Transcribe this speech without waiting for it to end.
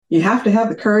You have to have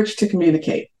the courage to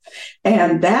communicate.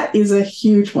 And that is a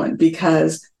huge one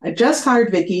because I just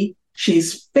hired Vicky.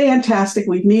 She's fantastic.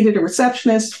 We've needed a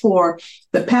receptionist for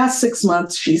the past 6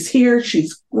 months. She's here.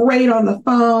 She's great on the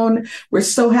phone. We're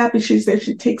so happy she's there.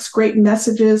 She takes great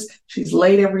messages. She's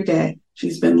late every day.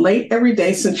 She's been late every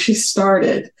day since she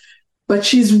started, but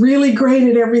she's really great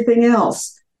at everything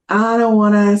else. I don't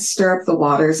want to stir up the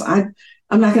waters. I'm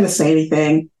not going to say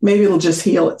anything. Maybe it'll just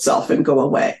heal itself and go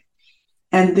away.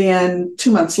 And then 2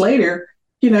 months later,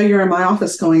 you're in my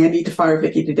office going, I need to fire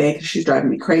Vicky today because she's driving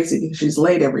me crazy because she's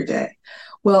late every day.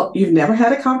 Well, you've never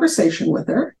had a conversation with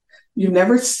her. You've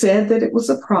never said that it was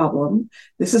a problem.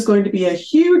 This is going to be a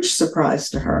huge surprise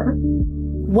to her.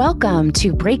 Welcome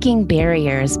to Breaking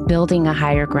Barriers, Building a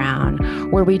Higher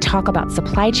Ground, where we talk about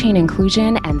supply chain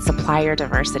inclusion and supplier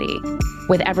diversity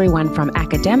with everyone from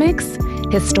academics,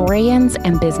 historians,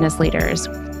 and business leaders.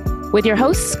 With your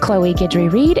hosts, Chloe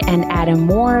Guidry-Reed and Adam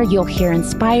Moore, you'll hear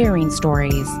inspiring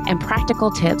stories and practical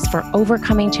tips for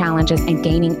overcoming challenges and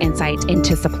gaining insight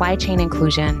into supply chain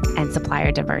inclusion and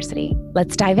supplier diversity.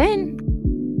 Let's dive in.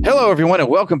 Hello, everyone, and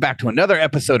welcome back to another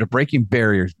episode of Breaking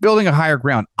Barriers, Building a Higher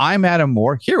Ground. I'm Adam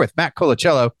Moore, here with Matt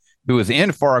Colacello, who is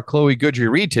in for our Chloe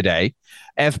Guidry-Reed today,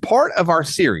 as part of our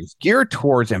series geared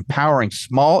towards empowering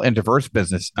small and diverse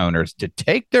business owners to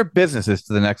take their businesses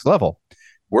to the next level.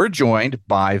 We're joined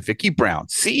by Vicky Brown,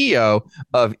 CEO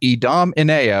of Idom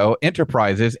Ineo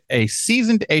Enterprises, a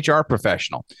seasoned HR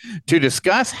professional, to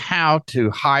discuss how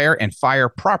to hire and fire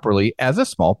properly as a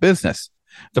small business.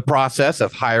 The process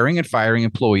of hiring and firing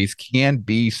employees can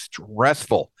be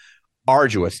stressful,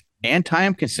 arduous, and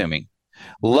time-consuming.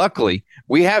 Luckily,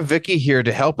 we have Vicky here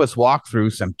to help us walk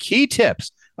through some key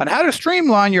tips on how to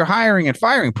streamline your hiring and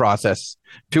firing process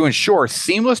to ensure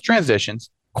seamless transitions,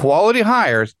 quality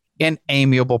hires, and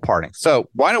amiable parting. So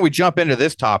why don't we jump into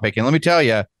this topic? And let me tell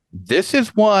you, this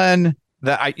is one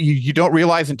that you don't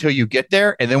realize until you get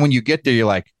there. And then when you get there, you're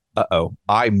like, uh-oh,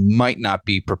 I might not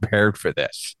be prepared for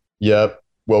this. Yep.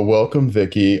 Well, welcome,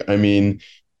 Vicky. I mean,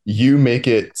 you make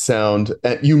it so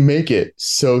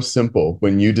simple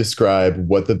when you describe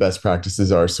what the best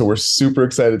practices are. So we're super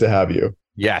excited to have you.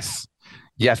 Yes.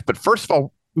 But first of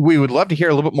all, we would love to hear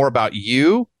a little bit more about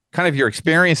you, kind of your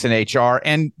experience in HR,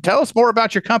 and tell us more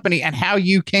about your company and how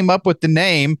you came up with the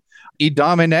name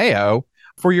Idom Ineo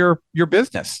for your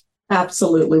business.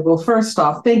 Absolutely. Well, first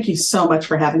off, thank you so much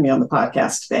for having me on the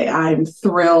podcast today. I'm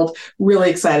thrilled, really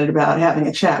excited about having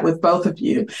a chat with both of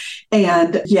you.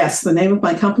 And yes, the name of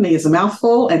my company is a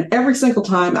mouthful. And every single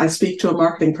time I speak to a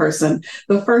marketing person,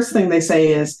 the first thing they say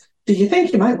is, do you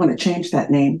think you might want to change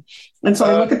that name? And so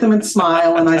I look at them and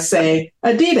smile and I say,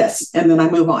 Adidas, and then I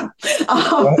move on.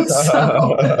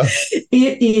 So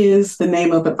it is the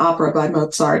name of an opera by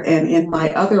Mozart. And in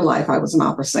my other life, I was an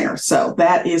opera singer. So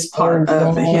that is part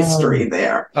of the history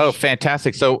there. Oh,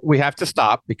 fantastic. So we have to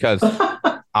stop because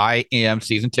I am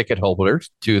season ticket holder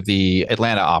to the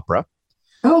Atlanta Opera.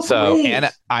 Oh, so great.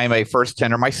 And I'm a first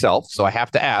tenor myself. So I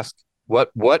have to ask,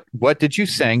 what did you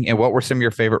sing and what were some of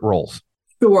your favorite roles?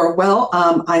 Sure. Well,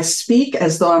 I speak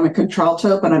as though I'm a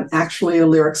contralto, but I'm actually a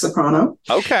lyric soprano.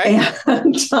 Okay.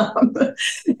 And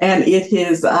it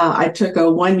is, I took a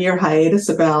 1-year hiatus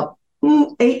about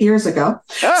 8 years ago.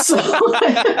 So,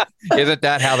 isn't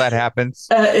that how that happens?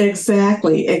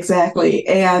 Exactly.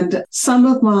 And some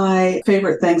of my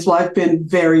favorite things, well, I've been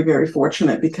very, very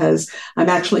fortunate because I'm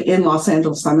actually in Los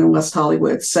Angeles. I'm in West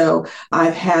Hollywood. So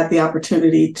I've had the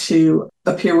opportunity to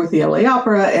appear with the LA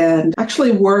Opera and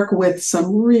actually work with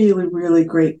some really, really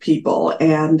great people.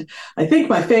 And I think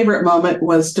my favorite moment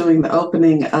was doing the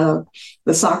opening of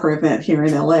the soccer event here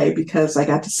in LA because I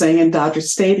got to sing in Dodger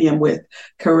Stadium with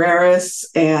Carreras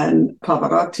and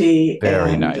Pavarotti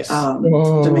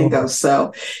and Domingo.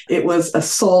 So it was a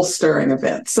soul-stirring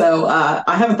event. So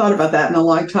I haven't thought about that in a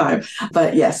long time.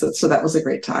 But yes, so that was a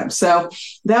great time. So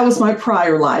that was my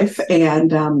prior life.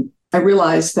 And I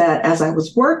realized that as I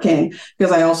was working,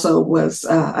 because I also was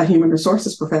a human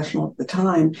resources professional at the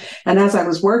time, and as I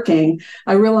was working,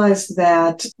 I realized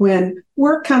that when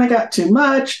work kind of got too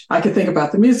much, I could think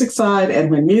about the music side,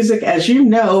 and when music, as you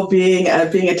know, being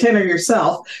a tenor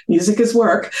yourself, music is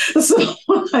work. So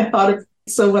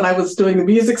when I was doing the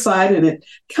music side, and it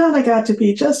kind of got to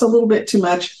be just a little bit too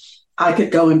much, I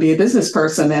could go and be a business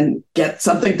person and get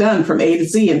something done from A to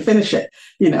Z and finish it,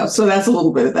 so that's a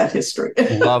little bit of that history.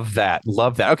 Love that.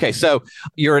 Okay. So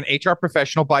you're an HR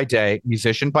professional by day,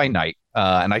 musician by night.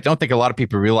 And I don't think a lot of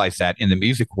people realize that in the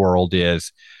music world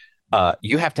is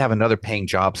you have to have another paying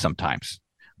job sometimes,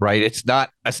 right? It's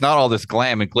not all this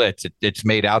glam and glitz. It's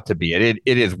made out to be. It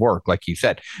is work, like you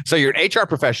said. So you're an HR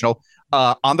professional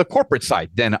on the corporate side,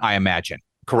 then I imagine.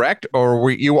 correct? Or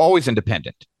were you always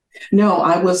independent? No,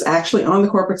 I was actually on the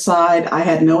corporate side. I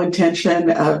had no intention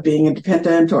of being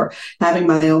independent or having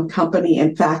my own company.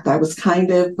 In fact, I was kind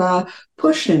of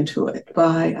pushed into it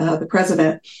by the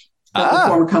president of the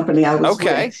former company I was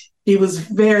with. He was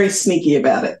very sneaky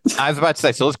about it. I was about to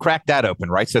say, so let's crack that open,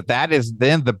 right? So that is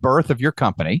then the birth of your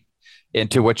company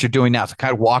into what you're doing now. So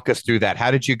kind of walk us through that. How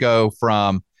did you go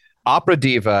from opera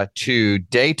diva to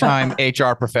daytime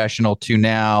HR professional to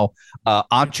now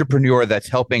entrepreneur that's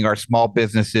helping our small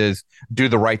businesses do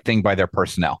the right thing by their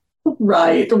personnel?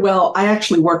 Right. Well, I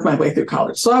actually worked my way through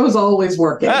college, so I was always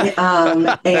working.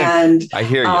 And I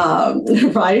hear you.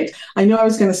 Right. I knew I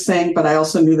was going to sing, but I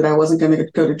also knew that I wasn't going to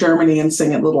go to Germany and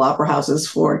sing at little opera houses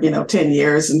for, 10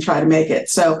 years and try to make it.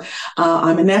 So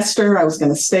I'm a nester. I was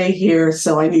going to stay here.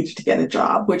 So I needed to get a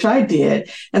job, which I did.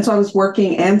 And so I was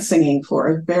working and singing for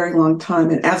a very long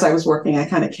time. And as I was working, I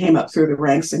kind of came up through the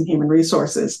ranks in human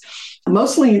resources,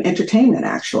 mostly in entertainment,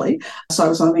 actually. So I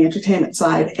was on the entertainment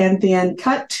side, and then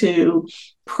cut to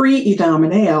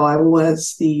pre-Idomeneo. I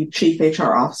was the chief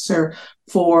HR officer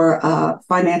for a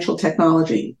financial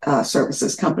technology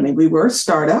services company. We were a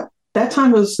startup. That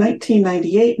time was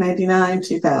 1998, 99,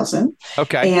 2000.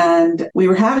 Okay. And we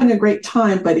were having a great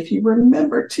time. But if you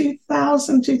remember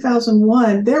 2000,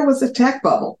 2001, there was a tech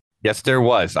bubble. Yes, there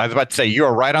was. I was about to say, you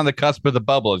were right on the cusp of the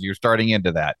bubble as you're starting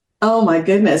into that. Oh, my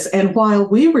goodness. And while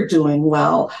we were doing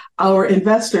well, our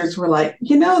investors were like,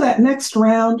 that next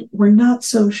round, we're not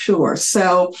so sure.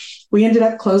 So we ended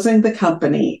up closing the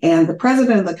company. And the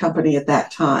president of the company at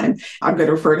that time, I'm going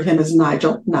to refer to him as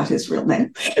Nigel, not his real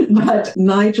name, but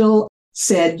Nigel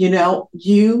said,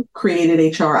 you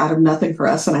created HR out of nothing for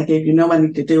us, and I gave you no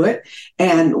money to do it.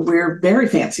 And we're very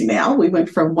fancy now. We went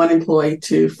from 1 employee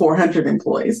to 400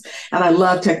 employees. And I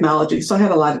love technology. So I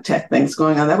had a lot of tech things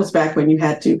going on. That was back when you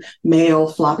had to mail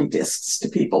floppy disks to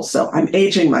people. So I'm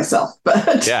aging myself.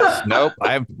 But yes, nope,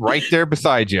 I'm right there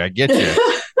beside you. I get you.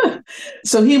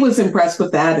 So he was impressed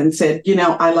with that and said,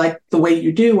 I like the way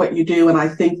you do what you do. And I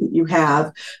think that you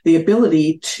have the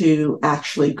ability to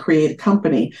actually create a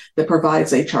company that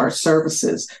provides HR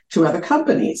services to other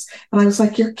companies. And I was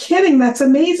like, you're kidding. That's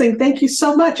amazing. Thank you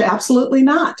so much. Absolutely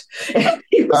not. And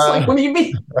he was like, what do you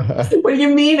mean? What do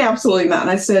you mean? Absolutely not.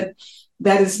 And I said,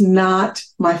 that is not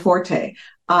my forte.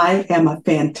 I am a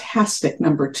fantastic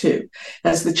number 2.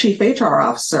 As the chief HR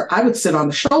officer, I would sit on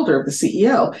the shoulder of the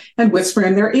CEO and whisper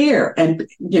in their ear and,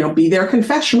 be their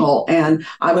confessional. And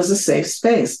I was a safe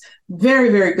space.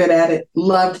 Very, very good at it.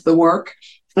 Loved the work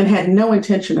and had no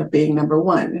intention of being number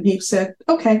 1. And he said,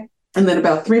 okay. And then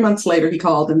about 3 months later, he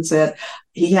called and said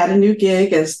he had a new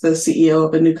gig as the CEO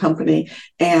of a new company.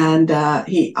 And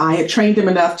I had trained him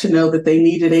enough to know that they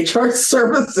needed HR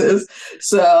services.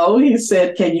 So he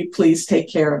said, can you please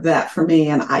take care of that for me?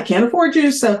 And I can't afford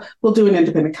you. So we'll do an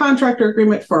independent contractor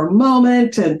agreement for a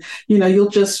moment. And, you'll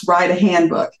just write a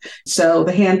handbook. So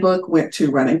the handbook went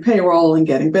to running payroll and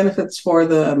getting benefits for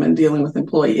them and dealing with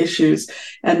employee issues.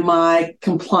 And my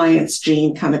compliance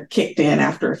gene kind of kicked in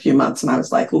after a few months. And I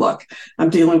was like, look, I'm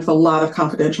dealing with a lot of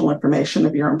confidential information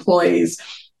of your employees.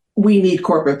 We need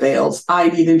corporate veils. I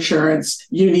need insurance.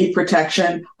 You need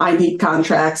protection. I need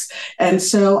contracts. And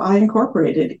so I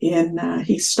incorporated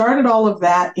he started all of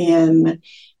that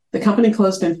the company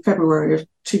closed in February of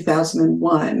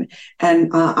 2001,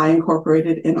 and I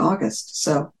incorporated in August.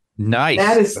 So nice.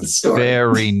 That is the story.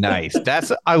 Very nice.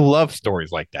 I love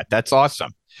stories like that. That's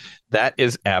awesome. That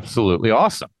is absolutely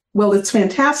awesome. Well, it's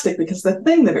fantastic because the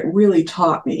thing that it really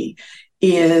taught me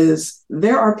is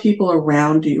there are people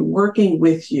around you working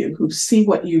with you who see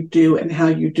what you do and how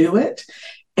you do it.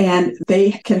 And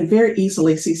they can very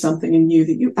easily see something in you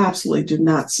that you absolutely do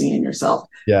not see in yourself.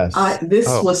 Yes. This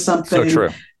was something so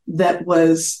that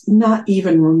was not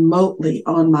even remotely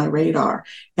on my radar.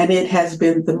 And it has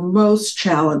been the most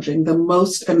challenging, the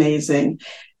most amazing,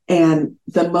 and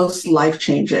the most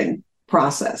life-changing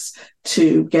process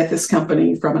to get this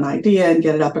company from an idea and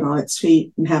get it up and on its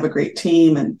feet and have a great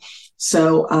team. And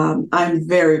so I'm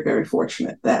very, very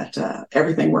fortunate that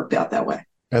everything worked out that way.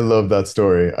 I love that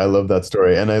story.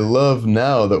 And I love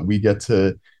now that we get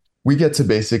to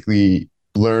basically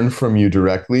learn from you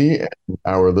directly, and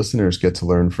our listeners get to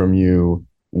learn from you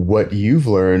what you've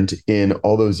learned in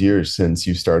all those years since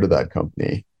you started that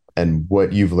company and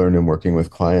what you've learned in working with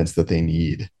clients that they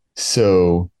need.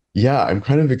 So yeah, I'm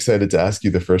kind of excited to ask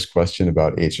you the first question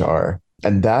about HR.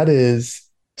 And that is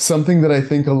something that I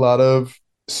think a lot of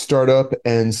startup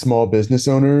and small business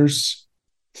owners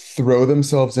throw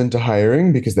themselves into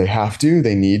hiring because they have to.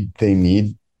 They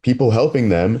need people helping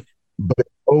them. But it's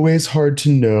always hard to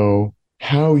know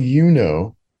how you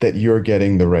know that you're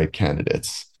getting the right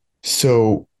candidates.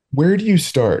 So Where do you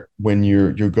start when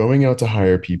you're going out to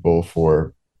hire people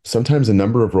for sometimes a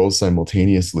number of roles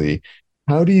simultaneously?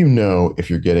 How do you know if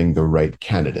you're getting the right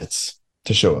candidates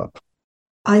to show up?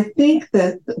 I think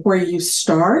that where you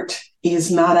start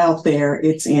is not out there,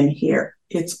 it's in here.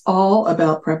 It's all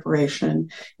about preparation.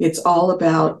 It's all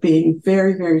about being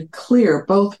very, very clear,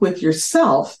 both with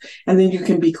yourself, and then you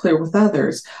can be clear with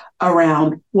others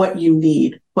around what you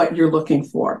need, what you're looking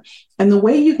for. And the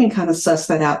way you can kind of suss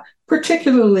that out,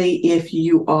 particularly if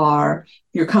your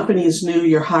company is new,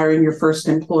 you're hiring your first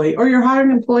employee, or you're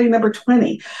hiring employee number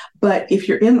 20. But if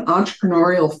you're in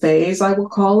entrepreneurial phase, I will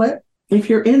call it, if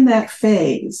you're in that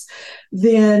phase,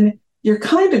 then you're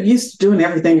kind of used to doing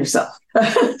everything yourself.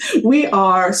 We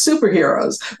are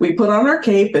superheroes. We put on our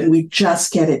cape and we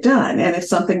just get it done. And if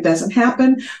something doesn't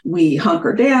happen, we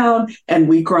hunker down and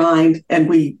we grind and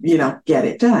we, get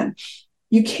it done.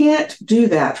 You can't do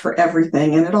that for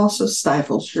everything, and it also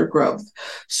stifles your growth.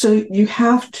 So you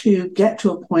have to get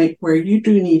to a point where you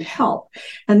do need help.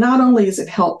 And not only is it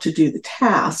help to do the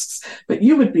tasks, but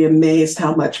you would be amazed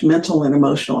how much mental and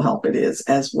emotional help it is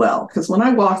as well. Because when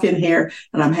I walk in here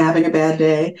and I'm having a bad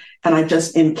day and I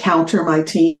just encounter my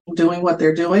team doing what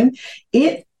they're doing,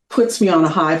 it puts me on a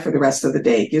high for the rest of the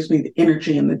day. It gives me the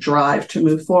energy and the drive to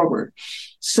move forward.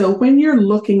 So when you're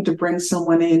looking to bring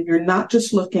someone in, you're not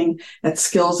just looking at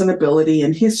skills and ability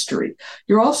and history.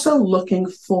 You're also looking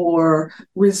for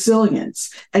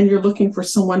resilience, and you're looking for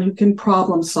someone who can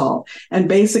problem solve. And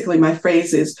basically my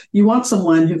phrase is, you want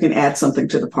someone who can add something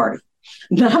to the party.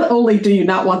 Not only do you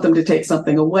not want them to take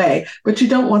something away, but you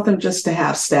don't want them just to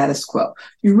have status quo.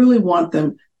 You really want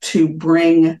them to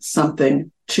bring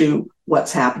something to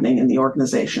what's happening in the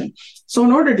organization. So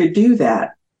in order to do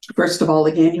that, first of all,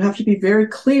 again, you have to be very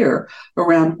clear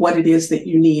around what it is that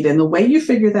you need. And the way you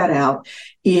figure that out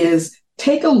is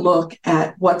take a look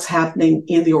at what's happening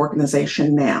in the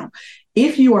organization now.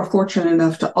 If you are fortunate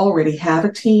enough to already have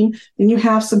a team, then you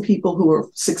have some people who are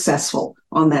successful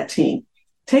on that team.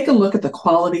 Take a look at the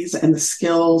qualities and the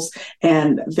skills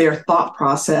and their thought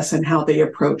process and how they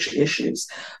approach issues.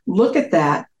 Look at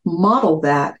that, model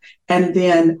that, and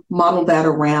then model that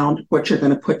around what you're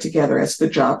going to put together as the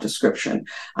job description.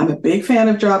 I'm a big fan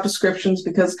of job descriptions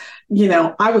because,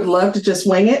 I would love to just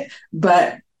wing it,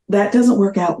 but that doesn't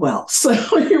work out well. So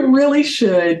you really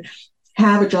should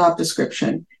have a job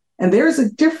description. And there's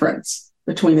a difference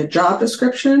between a job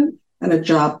description and a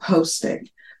job posting.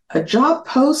 A job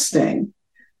posting,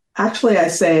 actually, I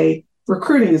say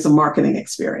recruiting is a marketing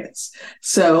experience.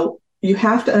 So you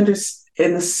have to understand,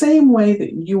 in the same way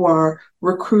that you are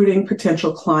recruiting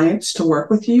potential clients to work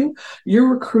with you,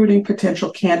 you're recruiting potential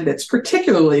candidates,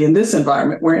 particularly in this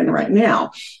environment we're in right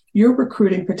now. You're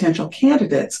recruiting potential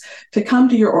candidates to come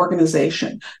to your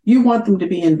organization. You want them to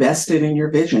be invested in your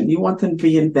vision. You want them to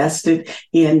be invested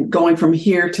in going from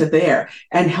here to there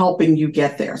and helping you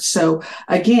get there. So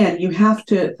again,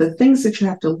 the things that you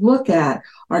have to look at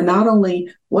are not only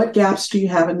what gaps do you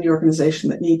have in the organization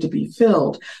that need to be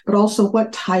filled, but also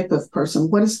what type of person,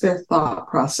 what is their thought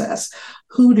process?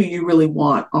 Who do you really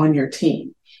want on your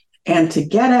team? And to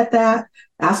get at that,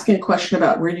 asking a question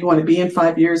about where you want to be in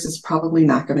 5 years is probably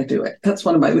not going to do it. That's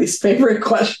one of my least favorite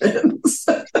questions.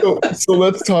 So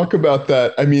let's talk about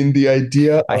that. I mean, the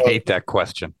idea I hate that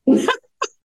question.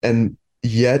 And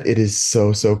yet it is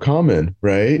so, so common,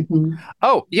 right? Mm-hmm.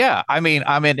 Oh, yeah. I mean,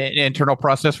 I'm in an internal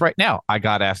process right now. I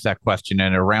got asked that question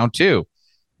in a round 2.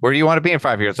 Where do you want to be in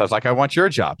 5 years? I was like, I want your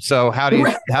job. So how's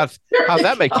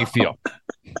that make you feel?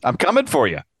 I'm coming for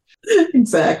you.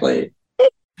 Exactly.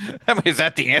 I mean, is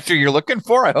that the answer you're looking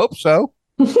for? I hope so.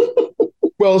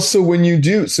 Well, so when you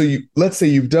do, let's say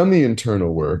you've done the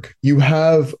internal work, you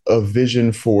have a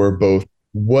vision for both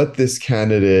what this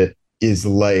candidate is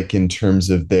like in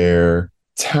terms of their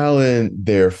talent,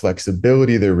 their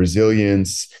flexibility, their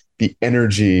resilience, the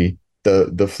energy,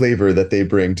 the flavor that they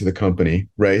bring to the company,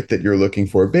 right? That you're looking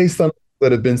for based on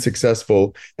that have been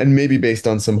successful and maybe based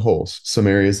on some holes, some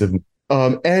areas of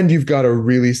and you've got a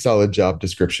really solid job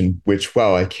description, which,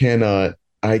 wow, I cannot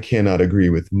agree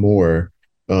with more.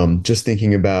 Just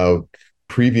thinking about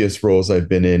previous roles I've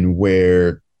been in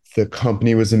where the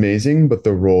company was amazing, but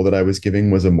the role that I was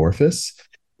giving was amorphous.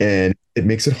 And it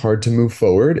makes it hard to move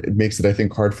forward. It makes it, I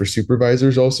think, hard for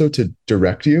supervisors also to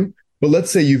direct you. But let's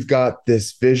say you've got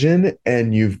this vision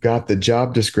and you've got the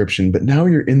job description, but now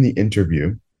you're in the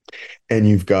interview. And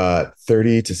you've got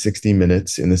 30 to 60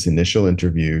 minutes in this initial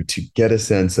interview to get a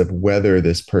sense of whether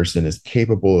this person is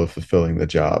capable of fulfilling the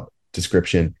job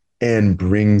description and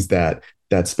brings that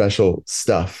special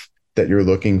stuff that you're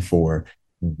looking for.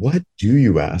 What do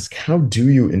you ask? How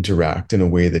do you interact in a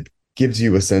way that gives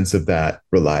you a sense of that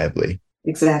reliably?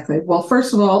 Exactly. Well,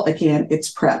 first of all, again, it's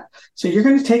prep. So you're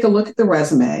going to take a look at the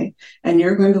resume and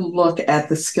you're going to look at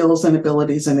the skills and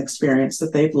abilities and experience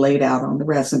that they've laid out on the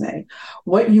resume.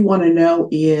 What you want to know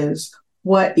is,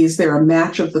 what is there a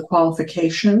match of the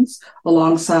qualifications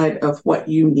alongside of what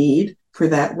you need for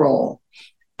that role?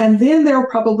 And then there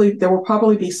will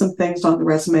probably be some things on the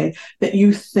resume that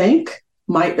you think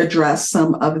might address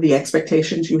some of the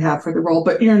expectations you have for the role,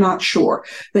 but you're not sure.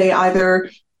 They either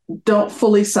don't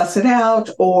fully suss it out,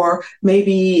 or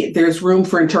maybe there's room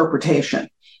for interpretation.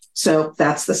 So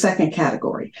that's the second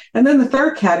category. And then the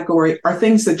third category are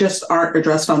things that just aren't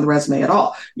addressed on the resume at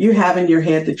all. You have in your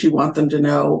head that you want them to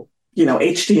know,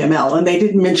 HTML, and they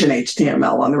didn't mention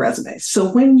HTML on the resume. So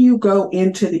when you go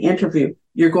into the interview,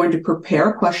 you're going to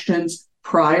prepare questions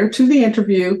prior to the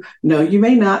interview. No, you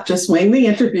may not just wing the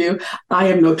interview. I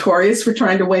am notorious for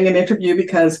trying to wing an interview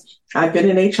because I've been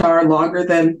in HR longer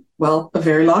than, a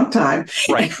very long time.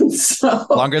 Right. So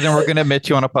longer than we're going to admit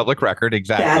you on a public record.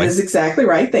 Exactly. That is exactly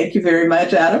right. Thank you very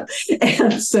much, Adam.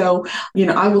 And so,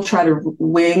 I will try to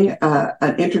wing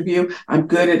an interview. I'm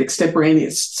good at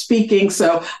extemporaneous speaking.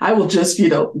 So I will just,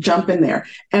 jump in there.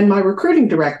 And my recruiting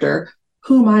director,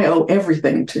 whom I owe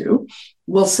everything to,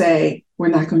 will say, we're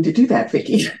not going to do that,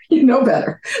 Vicky. You know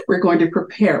better. We're going to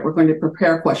prepare. We're going to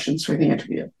prepare questions for the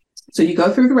interview. So you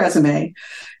go through the resume,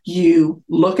 you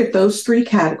look at those three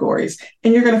categories,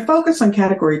 and you're going to focus on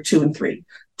category 2 and 3.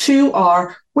 2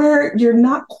 are where you're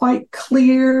not quite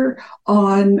clear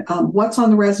on what's on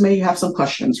the resume. You have some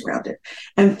questions around it.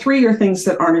 And 3 are things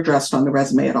that aren't addressed on the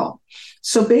resume at all.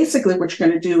 So basically what you're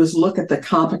going to do is look at the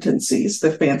competencies,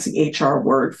 the fancy HR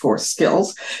word for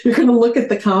skills. You're going to look at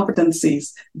the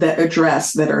competencies that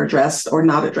are addressed or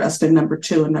not addressed in number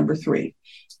 2 and number 3.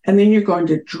 And then you're going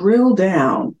to drill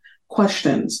down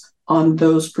questions on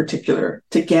to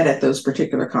get at those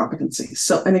particular competencies.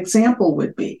 So an example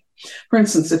would be, for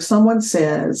instance, if someone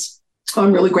says,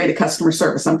 I'm really great at customer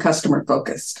service, I'm customer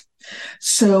focused.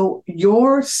 So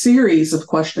your series of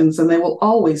questions, and they will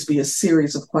always be a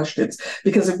series of questions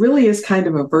because it really is kind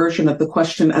of a version of the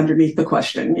question underneath the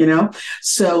question,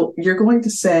 So you're going to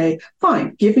say,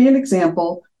 fine, give me an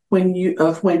example when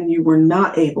you were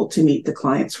not able to meet the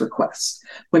client's request,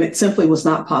 when it simply was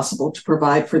not possible to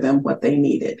provide for them what they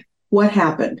needed. What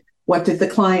happened? What did the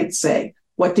client say?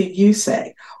 What did you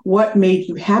say? What made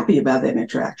you happy about that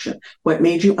interaction? What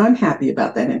made you unhappy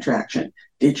about that interaction?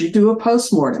 Did you do a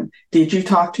postmortem? Did you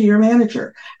talk to your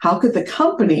manager? How could the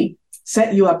company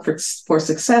set you up for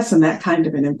success in that kind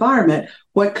of an environment?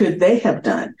 What could they have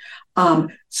done?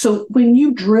 So when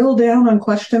you drill down on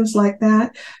questions like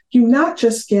that, you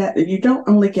don't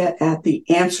only get at the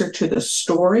answer to the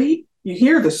story. You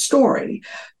hear the story,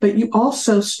 but you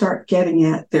also start getting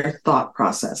at their thought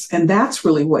process. And that's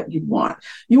really what you want.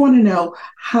 You want to know,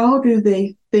 how do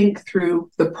they think through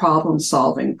the problem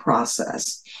solving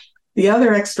process? The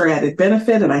other extra added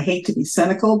benefit, and I hate to be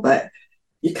cynical, but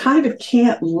you kind of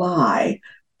can't lie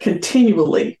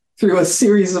continually through a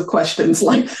series of questions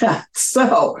like that.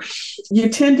 So you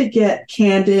tend to get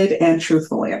candid and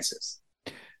truthful answers.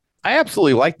 I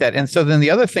absolutely like that. And so then the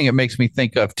other thing it makes me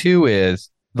think of too is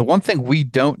the one thing we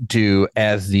don't do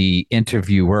as the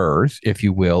interviewers, if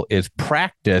you will, is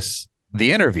practice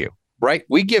the interview, right?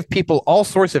 We give people all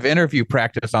sorts of interview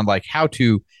practice on like how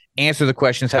to answer the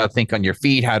questions, how to think on your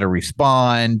feet, how to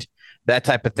respond, that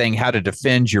type of thing, how to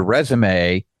defend your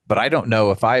resume. But I don't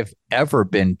know if I've ever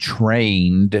been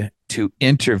trained to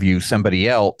interview somebody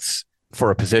else for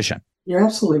a position. You're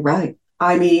absolutely right.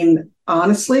 I mean,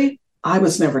 honestly, I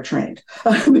was never trained.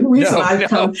 The reason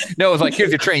it was like, here's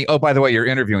your training. Oh, by the way, you're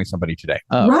interviewing somebody today.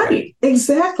 Oh, right. Okay.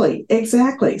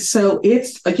 Exactly. So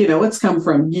it's come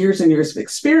from years and years of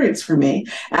experience for me.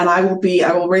 And I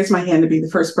will raise my hand to be the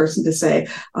first person to say,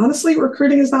 honestly,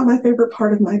 recruiting is not my favorite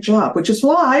part of my job, which is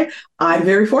why I'm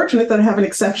very fortunate that I have an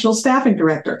exceptional staffing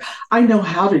director. I know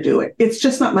how to do it. It's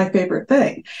just not my favorite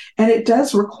thing. And it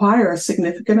does require a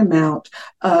significant amount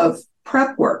of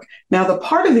prep work. Now, the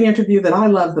part of the interview that I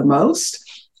love the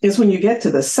most is when you get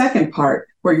to the second part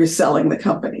where you're selling the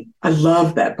company. I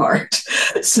love that part.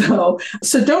 So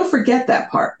don't forget that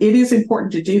part. It is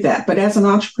important to do that. But as an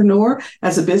entrepreneur,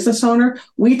 as a business owner,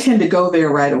 we tend to go there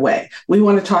right away. We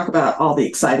want to talk about all the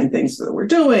exciting things that we're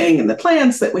doing and the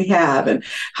plans that we have and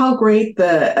how great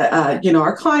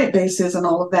our client base is and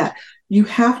all of that. You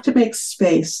have to make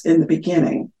space in the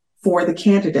beginning for the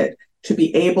candidate to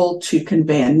be able to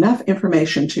convey enough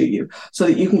information to you so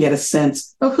that you can get a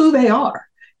sense of who they are.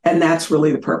 And that's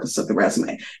really the purpose of the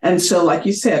resume. And so, like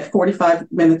you said,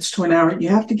 45 minutes to an hour, you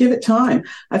have to give it time.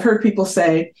 I've heard people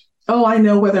say, oh, I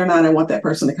know whether or not I want that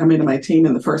person to come into my team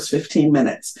in the first 15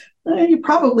 minutes. You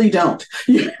probably don't.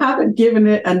 You haven't given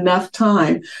it enough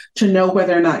time to know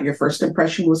whether or not your first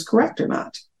impression was correct or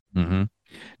not. Mm-hmm.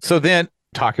 So then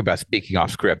talk about speaking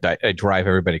off script. I drive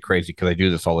everybody crazy because I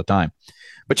do this all the time.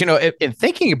 But, in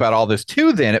thinking about all this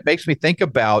too, then it makes me think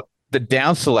about the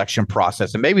down selection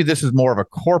process. And maybe this is more of a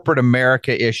corporate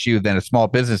America issue than a small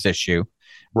business issue,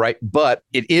 right? But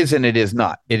it is and it is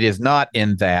not. It is not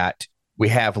in that we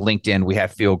have LinkedIn, we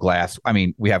have Fieldglass. I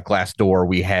mean, we have Glassdoor,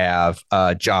 we have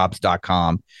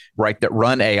jobs.com, right, that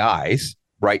run AIs,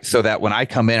 right? So that when I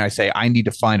come in, I say, I need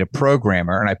to find a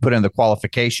programmer and I put in the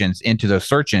qualifications into those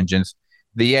search engines,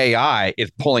 the AI is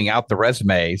pulling out the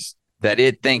resumes that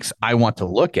it thinks I want to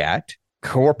look at.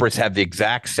 Corporates have the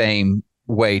exact same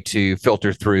way to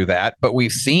filter through that, but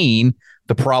we've seen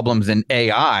the problems in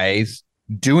AIs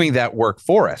doing that work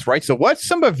for us, right? So what's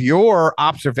some of your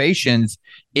observations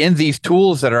in these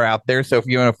tools that are out there? So if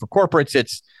for corporates,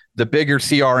 it's the bigger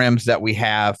CRMs that we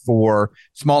have. For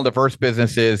small diverse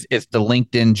businesses, it's the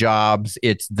LinkedIn Jobs,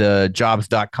 it's the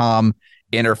jobs.com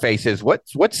interfaces.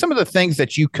 What's some of the things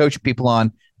that you coach people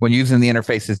on when using the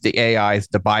interfaces, the AIs,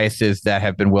 the biases that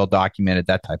have been well documented,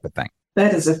 that type of thing?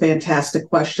 That is a fantastic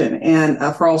question, and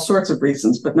for all sorts of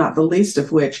reasons, but not the least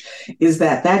of which is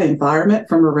that environment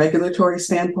from a regulatory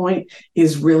standpoint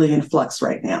is really in flux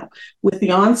right now. With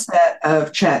the onset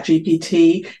of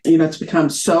ChatGPT, it's become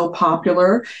so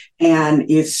popular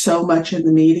and is so much in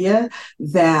the media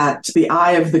that the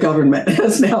eye of the government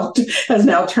has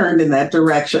now turned in that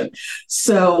direction.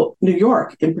 So New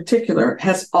York in particular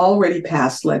has already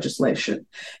passed legislation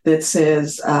that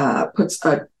says, puts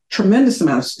a tremendous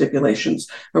amount of stipulations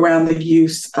around the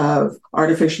use of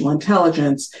artificial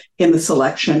intelligence in the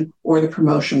selection or the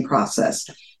promotion process.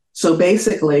 So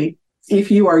basically,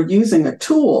 if you are using a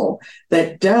tool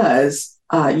that does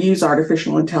use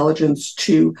artificial intelligence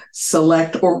to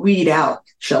select or weed out,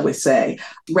 shall we say,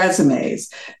 resumes,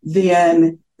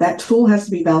 then that tool has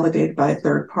to be validated by a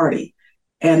third party.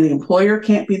 And the employer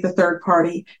can't be the third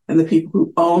party, and the people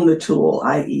who own the tool,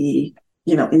 i.e.,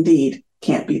 Indeed,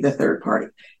 can't be the third party.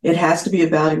 It has to be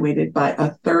evaluated by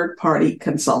a third-party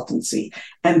consultancy.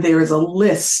 And there is a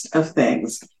list of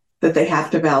things that they have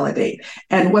to validate.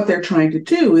 And what they're trying to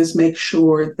do is make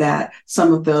sure that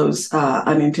some of those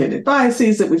unintended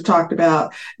biases that we've talked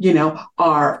about,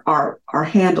 are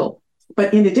handled.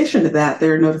 But in addition to that,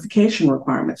 there are notification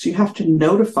requirements. You have to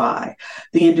notify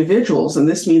the individuals, and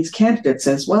this means candidates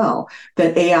as well,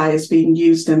 that AI is being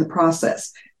used in the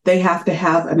process. They have to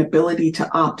have an ability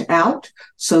to opt out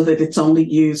so that it's only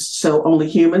used, so only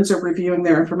humans are reviewing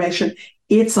their information.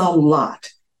 It's a lot.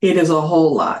 It is a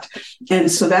whole lot.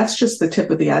 And so that's just the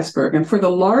tip of the iceberg. And for the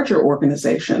larger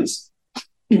organizations,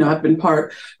 I've been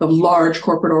part of large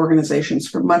corporate organizations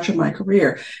for much of my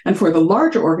career. And for the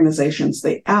larger organizations,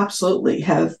 they absolutely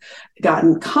have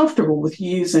gotten comfortable with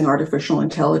using artificial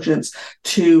intelligence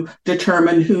to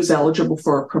determine who's eligible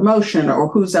for a promotion or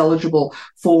who's eligible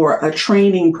for a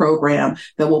training program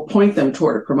that will point them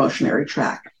toward a promotionary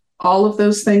track. All of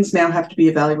those things now have to be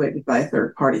evaluated by a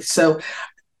third party. So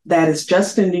that is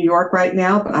just in New York right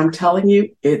now, but I'm telling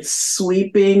you, it's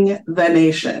sweeping the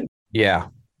nation. Yeah.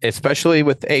 Especially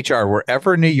with HR,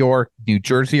 wherever New York, New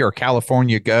Jersey, or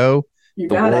California go,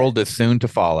 the world is soon to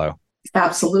follow.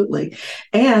 Absolutely.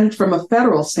 And from a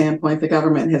federal standpoint, the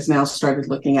government has now started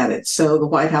looking at it. So the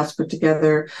White House put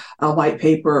together a white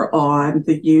paper on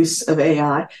the use of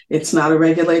AI. It's not a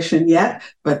regulation yet,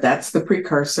 but that's the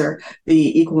precursor.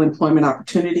 The Equal Employment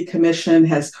Opportunity Commission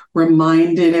has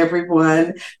reminded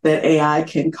everyone that AI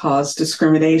can cause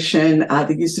discrimination.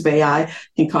 The use of AI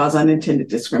can cause unintended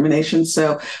discrimination.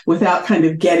 So without kind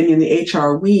of getting in the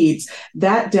HR weeds,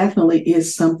 that definitely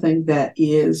is something that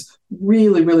is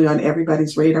really, really on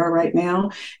everybody's radar right now.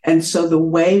 And so the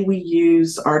way we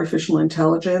use artificial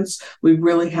intelligence, we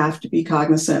really have to be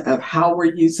cognizant of how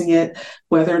we're using it,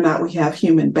 whether or not we have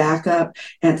human backup.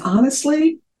 And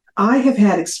honestly, I have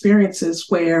had experiences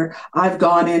where I've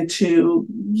gone into,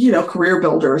 Career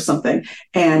Builder or something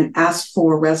and asked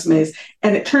for resumes.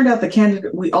 And it turned out the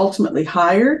candidate we ultimately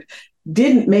hired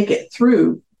didn't make it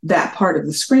through that part of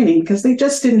the screening because they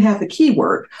just didn't have the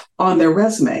keyword on their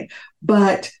resume.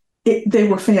 But they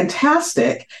were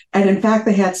fantastic. And in fact,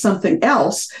 they had something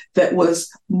else that was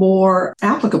more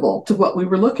applicable to what we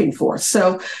were looking for.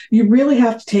 So you really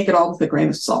have to take it all with a grain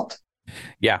of salt.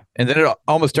 Yeah. And then it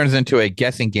almost turns into a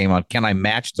guessing game on, can I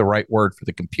match the right word for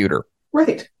the computer?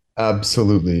 Right.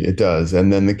 Absolutely, it does.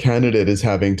 And then the candidate is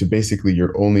having to basically,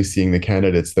 you're only seeing the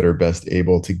candidates that are best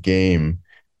able to game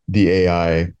the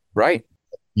AI right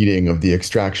eating of the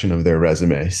extraction of their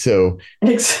resume. So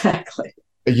exactly.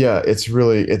 Yeah,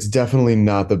 it's definitely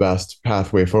not the best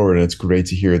pathway forward. And it's great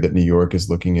to hear that New York is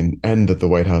looking and that the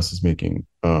White House is looking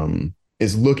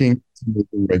to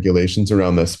making regulations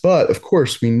around this. But of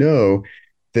course, we know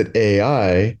that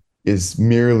AI is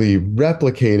merely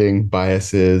replicating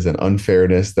biases and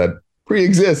unfairness that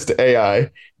pre-exist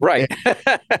AI. Right.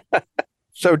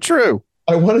 So true.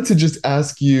 I wanted to just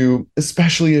ask you,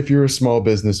 especially if you're a small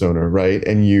business owner, right?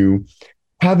 And you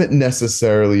haven't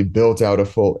necessarily built out a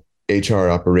full HR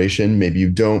operation. Maybe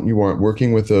you aren't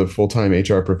working with a full-time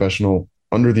HR professional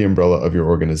under the umbrella of your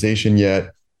organization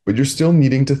yet, but you're still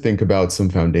needing to think about some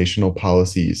foundational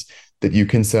policies that you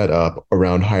can set up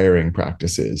around hiring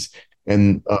practices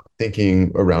and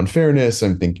thinking around fairness.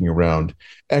 I'm thinking around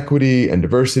equity and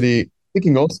diversity,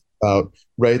 thinking also about,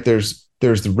 right, there's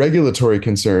the regulatory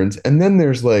concerns, and then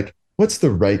there's like, what's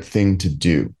the right thing to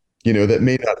do? That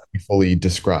may not be fully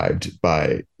described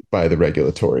by the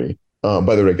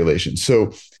regulation.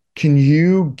 So can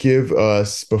you give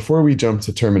us, before we jump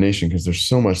to termination, because there's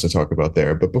so much to talk about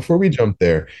there, but before we jump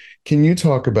there, can you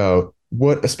talk about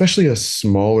what, especially a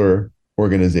smaller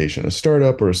organization, a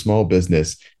startup or a small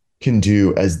business, can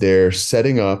do as they're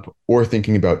setting up or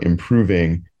thinking about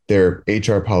improving their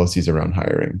HR policies around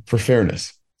hiring for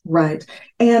fairness? Right.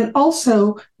 And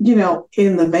also,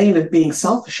 in the vein of being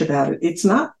selfish about it, it's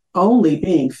not only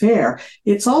being fair,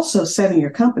 it's also setting your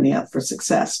company up for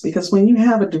success. Because when you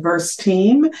have a diverse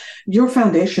team, your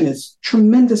foundation is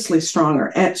tremendously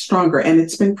stronger. And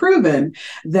it's been proven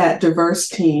that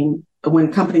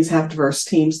when companies have diverse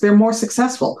teams, they're more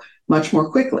successful much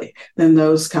more quickly than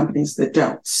those companies that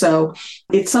don't. So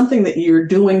it's something that you're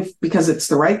doing because it's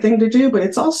the right thing to do, but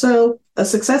it's also a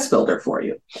success builder for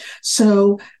you.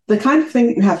 So the kind of thing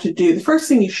that you have to do, the first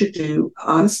thing you should do,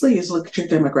 honestly, is look at your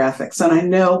demographics. And I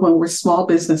know when we're small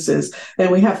businesses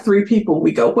and we have 3 people,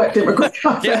 we go, what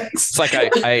demographics? Yeah, it's like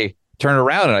I turn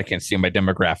around and I can see my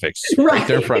demographics right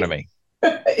there in front of me.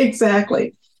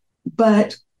 Exactly.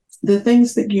 But the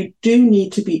things that you do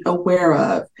need to be aware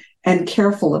of and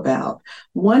careful about.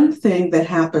 One thing that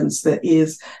happens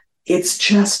it's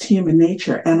just human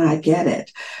nature, and I get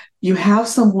it. You have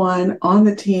someone on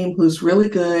the team who's really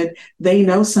good. They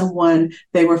know someone,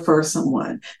 they refer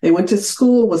someone. They went to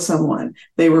school with someone,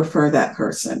 they refer that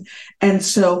person. And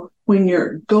so when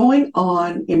you're going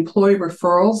on employee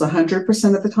referrals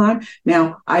 100% of the time,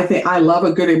 now I think I love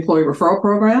a good employee referral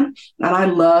program, and I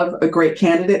love a great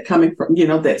candidate coming from,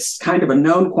 that's kind of a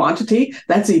known quantity.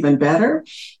 That's even better.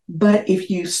 But if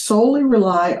you solely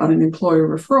rely on an employee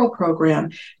referral program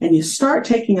and you start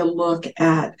taking a look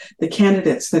at the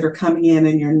candidates that are coming in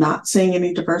and you're not seeing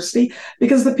any diversity,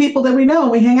 because the people that we know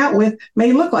and we hang out with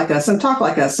may look like us and talk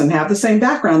like us and have the same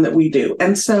background that we do.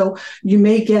 And so you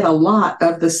may get a lot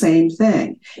of the same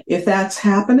thing. If that's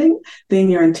happening, then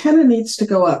your antenna needs to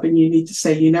go up and you need to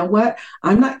say, you know what?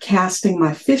 I'm not casting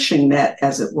my fishing net,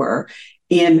 as it were,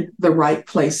 in the right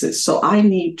places. So I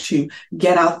need to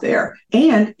get out there.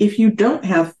 And if you don't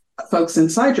have folks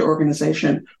inside your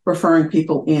organization referring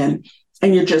people in,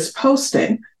 and you're just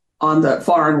posting on the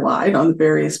far and wide on the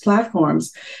various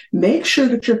platforms, make sure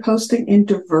that you're posting in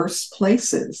diverse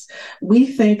places. We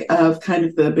think of kind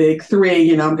of the big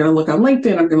 3, I'm going to look on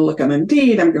LinkedIn, I'm going to look on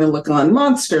Indeed, I'm going to look on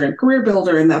Monster and Career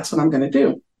Builder, and that's what I'm going to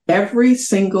do. Every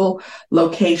single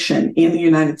location in the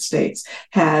United States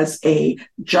has a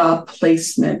job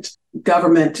placement,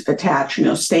 government attached,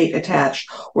 state attached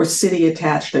or city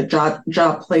attached, a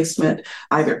job placement,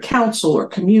 either council or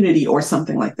community or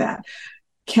something like that.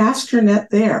 Cast your net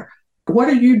there. What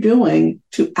are you doing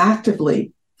to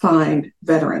actively find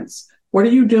veterans? What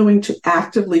are you doing to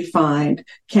actively find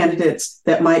candidates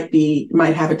that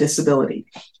might have a disability?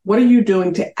 What are you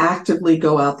doing to actively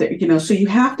go out there? So you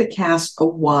have to cast a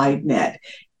wide net.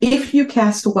 If you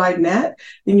cast a wide net,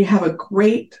 then you have a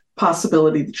great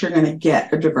possibility that you're going to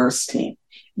get a diverse team.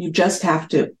 You just have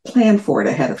to plan for it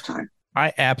ahead of time.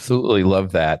 I absolutely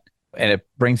love that. And it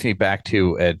brings me back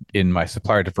to in my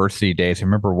supplier diversity days, I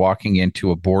remember walking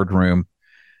into a boardroom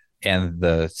and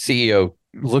the CEO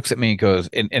looks at me and goes,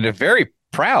 in a very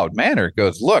proud manner,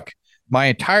 goes, "Look, my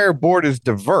entire board is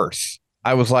diverse."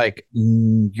 I was like,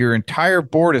 your entire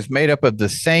board is made up of the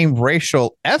same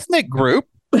racial ethnic group,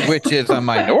 which is a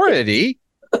minority,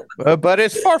 but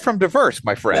it's far from diverse,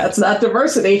 my friend. That's not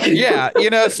diversity.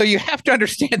 Yeah. So you have to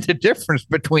understand the difference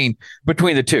between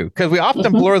the two, because we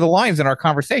often blur the lines in our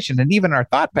conversation and even our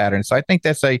thought patterns. So I think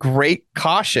that's a great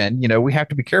caution. We have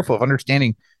to be careful of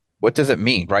understanding what does it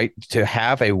mean, right? To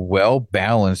have a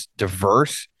well-balanced,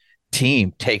 diverse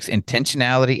team takes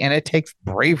intentionality and it takes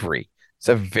bravery. It's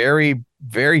a very,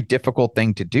 very difficult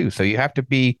thing to do. So you have to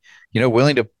be,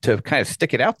 willing to kind of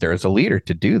stick it out there as a leader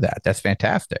to do that. That's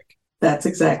fantastic. That's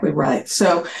exactly right.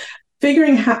 So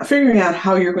figuring out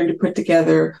how you're going to put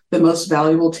together the most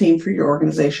valuable team for your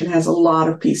organization has a lot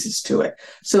of pieces to it.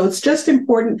 So it's just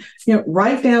important,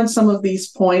 write down some of these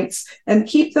points and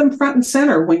keep them front and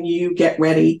center when you get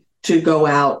ready to go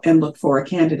out and look for a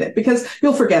candidate, because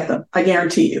you'll forget them, I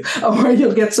guarantee you, or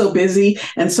you'll get so busy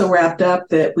and so wrapped up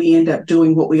that we end up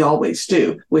doing what we always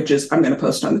do, which is I'm going to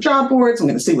post on the job boards, I'm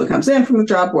going to see what comes in from the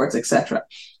job boards, etc.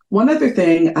 One other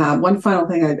thing, one final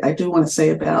thing I do want to say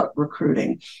about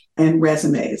recruiting and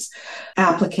resumes,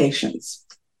 applications.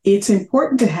 It's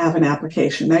important to have an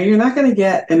application. Now, you're not going to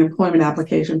get an employment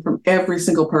application from every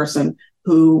single person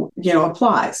who,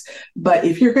 applies. But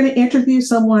if you're going to interview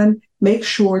someone, make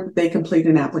sure that they complete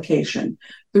an application.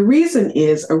 The reason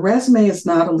is a resume is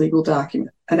not a legal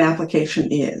document. An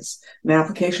application is. An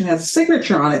application has a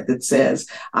signature on it that says,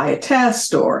 I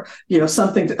attest, or,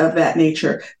 something of that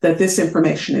nature, that this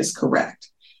information is correct.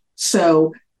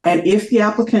 So, and if the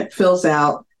applicant fills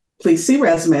out, please see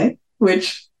resume,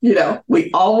 which,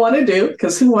 we all want to do,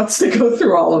 because who wants to go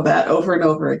through all of that over and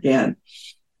over again?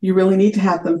 You really need to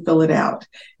have them fill it out.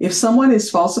 If someone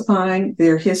is falsifying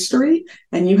their history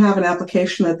and you have an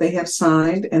application that they have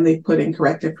signed and they put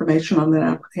incorrect information on that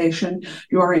application,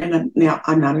 you are now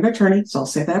I'm not an attorney, so I'll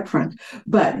say that up front,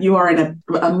 but you are in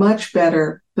a much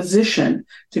better position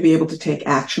to be able to take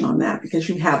action on that because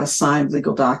you have a signed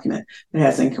legal document that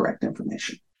has incorrect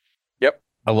information. Yep.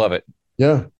 I love it.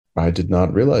 Yeah, I did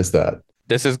not realize that.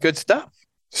 This is good stuff.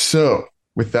 So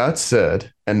with that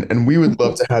said, and we would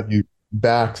love to have you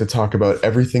back to talk about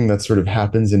everything that sort of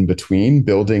happens in between,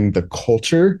 building the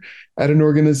culture at an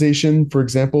organization, for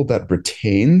example, that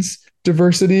retains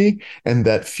diversity and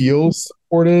that feels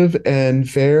supportive and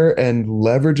fair and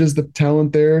leverages the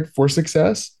talent there for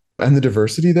success and the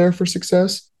diversity there for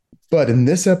success. But in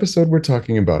this episode, we're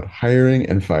talking about hiring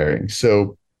and firing.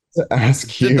 So to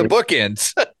ask you, the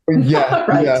bookends. Yeah,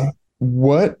 Right. yeah.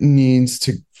 What needs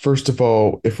to, first of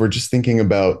all, if we're just thinking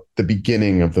about the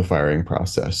beginning of the firing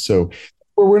process, so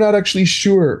where we're not actually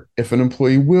sure if an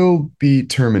employee will be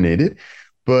terminated,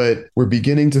 but we're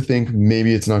beginning to think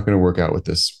maybe it's not going to work out with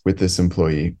this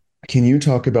employee. Can you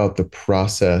talk about the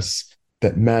process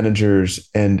that managers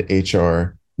and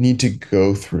HR need to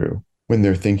go through when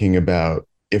they're thinking about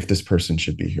if this person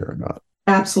should be here or not?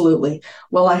 Absolutely.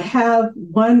 Well, I have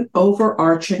one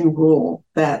overarching rule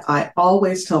that I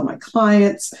always tell my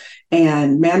clients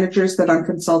and managers that I'm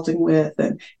consulting with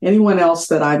and anyone else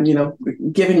that I'm,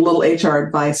 giving a little HR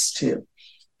advice to.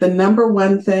 The number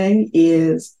one thing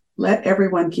is let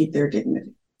everyone keep their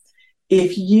dignity.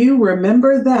 If you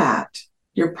remember that,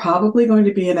 you're probably going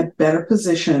to be in a better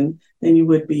position than you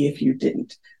would be if you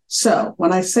didn't. So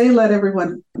when I say let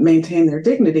everyone maintain their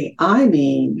dignity, I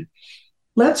mean,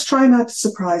 let's try not to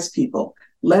surprise people.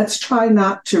 Let's try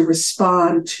not to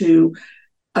respond to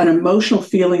an emotional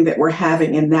feeling that we're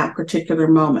having in that particular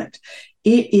moment.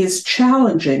 It is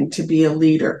challenging to be a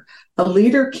leader. A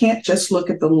leader can't just look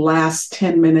at the last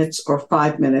 10 minutes or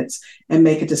 5 minutes and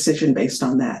make a decision based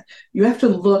on that. You have to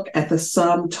look at the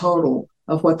sum total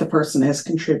of what the person has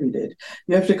contributed.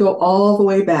 You have to go all the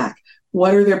way back.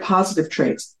 What are their positive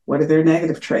traits? What are their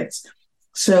negative traits?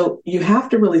 So you have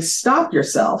to really stop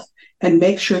yourself and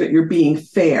make sure that you're being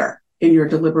fair in your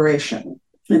deliberation.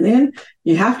 And then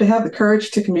you have to have the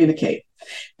courage to communicate.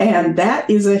 And that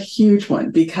is a huge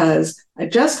one because I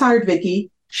just hired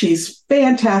Vicky. She's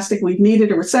fantastic. We've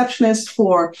needed a receptionist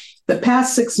for the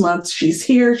past 6 months. She's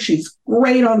here. She's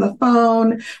great on the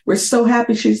phone. We're so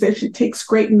happy she's there. She takes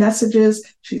great messages.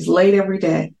 She's late every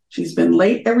day. She's been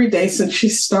late every day since she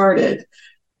started,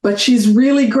 but she's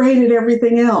really great at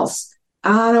everything else.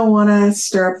 I don't want to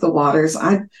stir up the waters.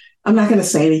 I'm not going to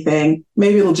say anything.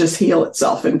 Maybe it'll just heal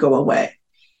itself and go away.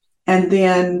 And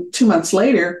then 2 months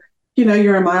later,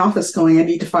 you're in my office going, I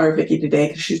need to fire Vicky today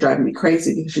because she's driving me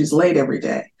crazy because she's late every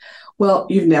day. Well,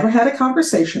 you've never had a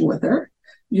conversation with her.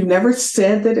 You've never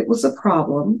said that it was a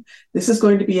problem. This is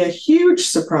going to be a huge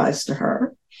surprise to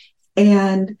her.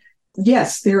 And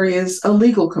yes, there is a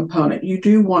legal component. You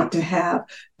do want to have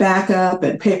backup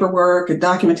and paperwork and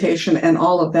documentation and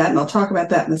all of that. And I'll talk about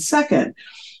that in a second.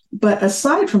 But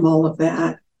aside from all of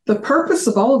that, the purpose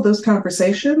of all of those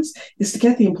conversations is to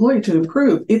get the employee to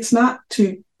improve. It's not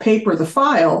to paper the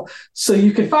file so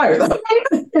you can fire them.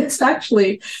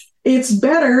 It's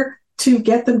better to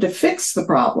get them to fix the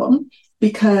problem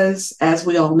because, as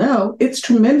we all know, it's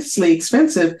tremendously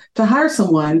expensive to hire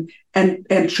someone and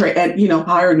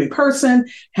hire a new person,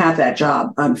 have that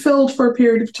job unfilled for a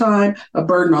period of time, a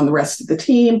burden on the rest of the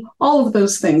team, all of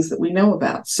those things that we know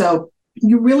about. So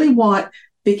you really want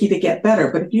Vicky to get better.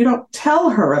 But if you don't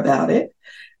tell her about it,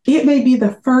 It may be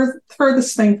the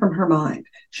furthest thing from her mind.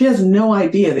 She has no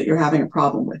idea that you're having a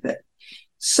problem with it.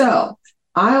 So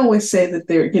I always say that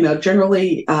there,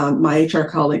 generally my HR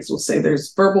colleagues will say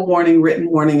there's verbal warning, written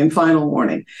warning, and final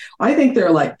warning. I think there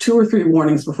are like 2 or 3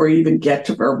 warnings before you even get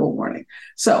to verbal warning.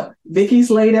 So Vicky's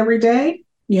late every day.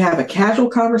 You have a casual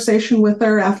conversation with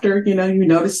her after, you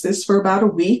notice this for about a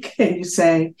week, and you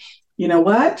say, you know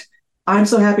what? I'm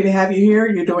so happy to have you here.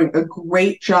 You're doing a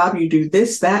great job. You do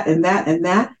this, that, and that, and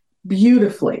that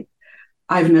beautifully.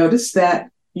 I've noticed that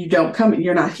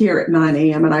you're not here at 9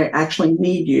 a.m. and I actually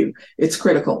need you. It's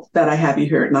critical that I have you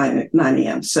here at 9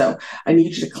 a.m. So I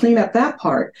need you to clean up that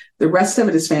part. The rest of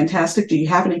it is fantastic. Do you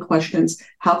have any questions?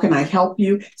 How can I help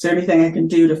you? Is there anything I can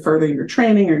do to further your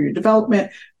training or your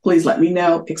development? Please let me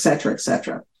know, et cetera, et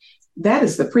cetera. That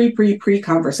is the pre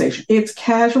conversation. It's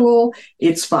casual.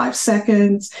 It's 5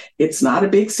 seconds. It's not a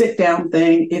big sit down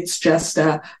thing. It's just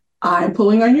I'm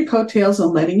pulling on your coattails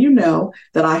and letting you know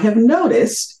that I have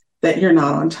noticed that you're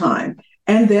not on time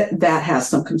and that has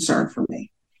some concern for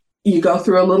me. You go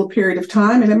through a little period of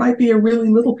time, and it might be a really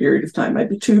little period of time, it might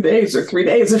be 2 days or 3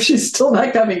 days if she's still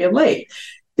not coming in late.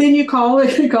 Then you call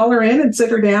her in and sit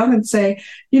her down and say,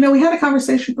 we had a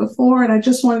conversation before and I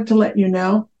just wanted to let you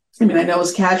know. I mean, I know it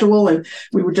was casual and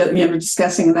we were just,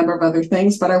 discussing a number of other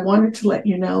things, but I wanted to let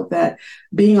you know that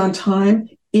being on time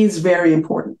is very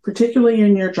important, particularly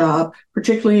in your job,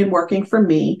 particularly in working for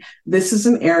me. This is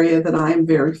an area that I'm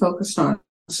very focused on.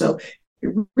 So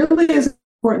it really is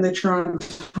important that you're on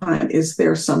time. Is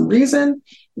there some reason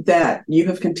that you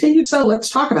have continued? So let's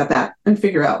talk about that and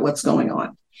figure out what's going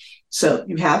on. So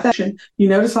you have that. You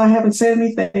notice I haven't said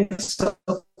anything so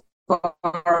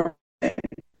far.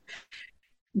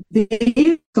 This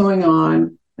is going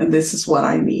on, and this is what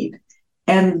I need.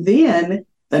 And then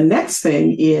the next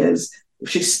thing is, if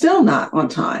she's still not on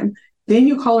time, then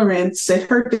you call her in, sit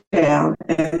her down,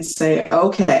 and say,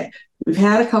 okay, we've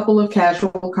had a couple of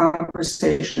casual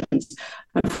conversations.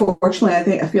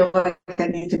 Unfortunately, I feel like I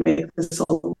need to make this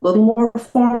a little more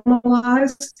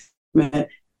formalized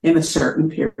in a certain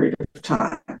period of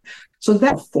time. So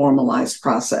that formalized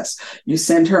process. You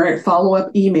send her a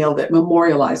follow-up email that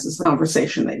memorializes the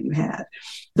conversation that you had,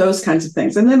 those kinds of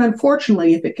things. And then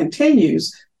unfortunately, if it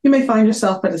continues, you may find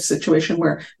yourself at a situation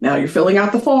where now you're filling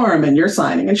out the form and you're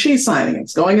signing and she's signing.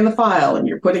 It's going in the file and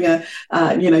you're putting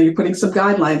you're putting some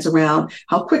guidelines around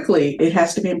how quickly it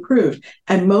has to be improved.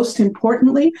 And most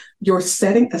importantly, you're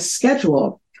setting a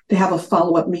schedule to have a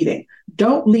follow-up meeting.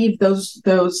 Don't leave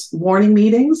those warning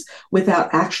meetings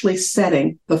without actually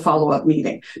setting the follow-up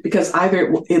meeting, because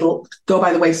either it'll go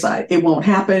by the wayside. It won't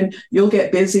happen. You'll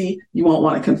get busy. You won't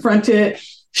want to confront it.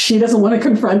 She doesn't want to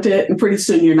confront it. And pretty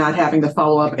soon you're not having the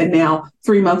follow-up. And now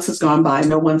 3 months has gone by.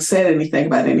 No one said anything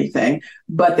about anything,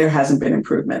 but there hasn't been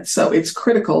improvement. So it's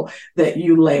critical that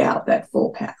you lay out that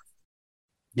full path.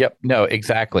 Yep. No,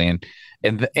 exactly.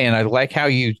 And I like how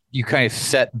you kind of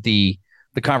set the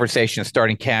conversation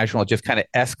starting casual, just kind of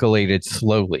escalated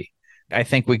slowly. I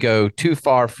think we go too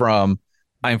far from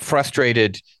I'm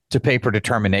frustrated to paper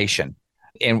determination,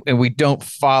 and we don't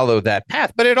follow that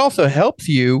path. But it also helps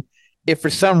you if for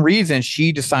some reason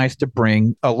she decides to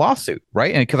bring a lawsuit,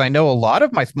 right? And because I know a lot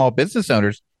of my small business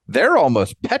owners, they're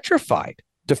almost petrified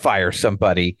to fire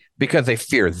somebody because they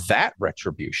fear that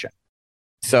retribution.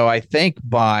 So I think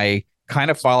by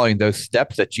kind of following those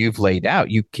steps that you've laid out,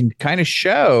 you can kind of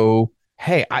show,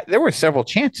 hey, there were several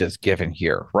chances given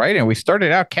here, right? And we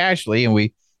started out casually and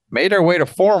we made our way to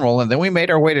formal and then we made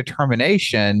our way to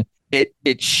termination.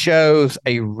 It shows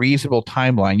a reasonable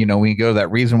timeline. We go to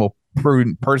that reasonable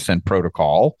prudent person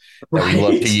protocol that we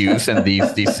love to use in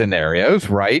these scenarios,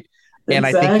 right? And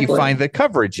exactly. I think you find the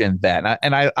coverage in that.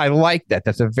 And I like that.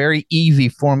 That's a very easy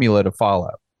formula to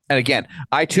follow. And again,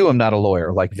 I too am not a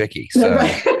lawyer like Vicky. So.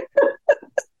 Right.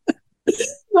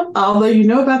 Although you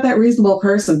know about that reasonable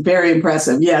person, very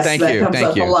impressive. Yes, Thank that you. comes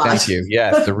up a lot. Thank you.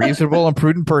 Yes, the reasonable and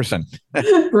prudent person.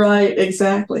 Right,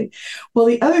 exactly. Well,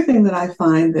 the other thing that I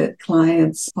find that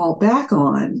clients fall back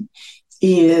on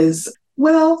is,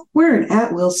 well, we're an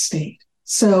at-will state.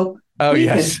 So we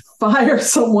can fire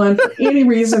someone for any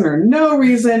reason or no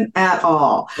reason at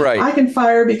all. Right. I can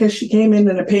fire because she came in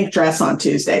a pink dress on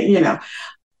Tuesday,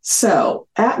 So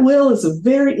at will is a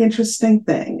very interesting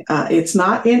thing. It's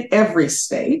not in every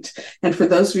state. And for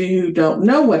those of you who don't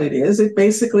know what it is, it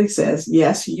basically says,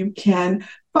 yes, you can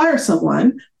fire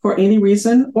someone for any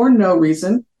reason or no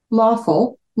reason,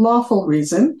 lawful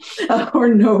reason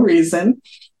or no reason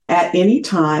at any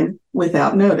time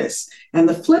without notice. And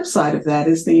the flip side of that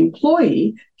is the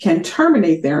employee can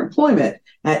terminate their employment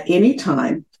at any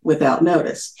time without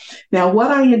notice. Now, what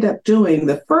I end up doing,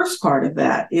 the first part of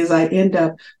that is I end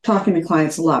up talking to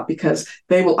clients a lot because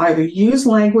they will either use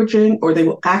languaging or they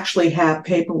will actually have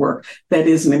paperwork that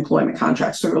is an employment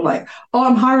contract. So they're like, oh,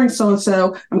 I'm hiring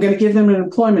so-and-so, I'm going to give them an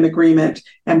employment agreement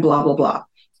and blah, blah, blah.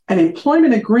 An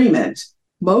employment agreement,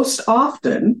 most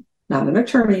often, not an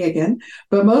attorney again,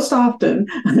 but most often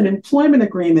an employment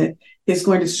agreement is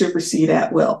going to supersede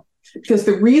at will. Because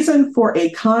the reason for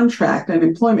a contract, an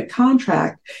employment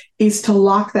contract, is to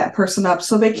lock that person up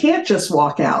so they can't just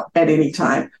walk out at any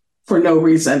time for no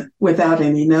reason without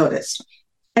any notice.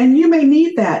 And you may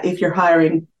need that if you're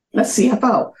hiring a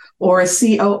CFO or a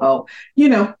COO.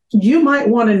 You might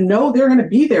want to know they're going to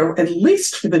be there at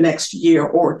least for the next year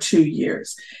or 2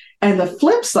 years. And the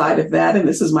flip side of that, and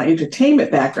this is my entertainment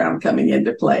background coming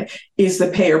into play, is the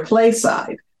pay or play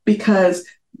side. Because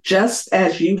just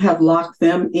as you have locked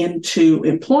them into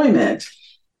employment,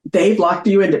 they've locked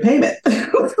you into payment.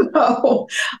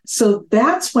 So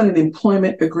that's what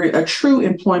a true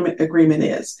employment agreement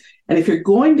is. And if you're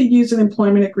going to use an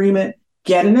employment agreement,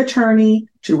 get an attorney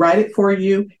to write it for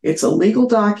you. It's a legal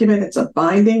document. It's a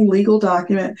binding legal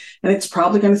document, and it's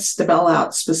probably going to spell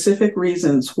out specific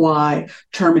reasons why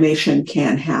termination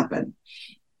can happen.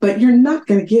 But you're not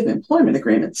going to give employment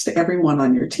agreements to everyone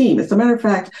on your team. As a matter of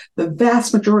fact, the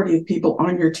vast majority of people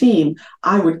on your team,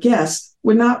 I would guess,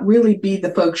 would not really be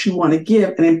the folks you want to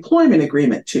give an employment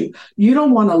agreement to. You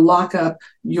don't want to lock up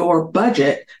your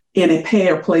budget in a pay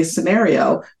or play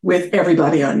scenario with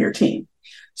everybody on your team.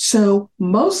 So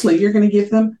mostly you're going to give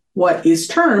them what is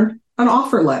termed an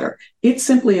offer letter. It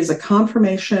simply is a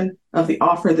confirmation of the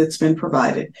offer that's been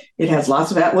provided. It has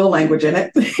lots of at-will language in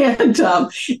it, and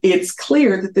it's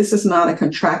clear that this is not a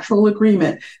contractual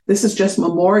agreement. This is just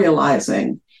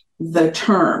memorializing the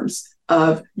terms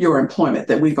of your employment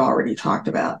that we've already talked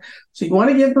about. So you want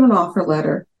to give them an offer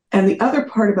letter. And the other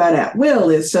part about at-will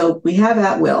is, so we have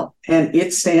at-will, and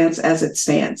it stands as it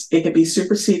stands. It can be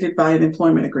superseded by an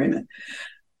employment agreement.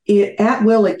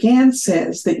 At-will again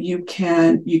says that you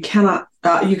can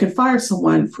fire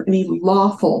someone for any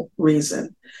lawful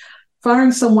reason.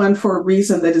 Firing someone for a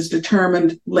reason that is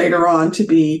determined later on to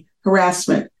be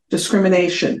harassment,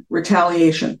 discrimination,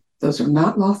 retaliation, those are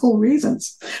not lawful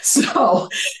reasons. So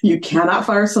you cannot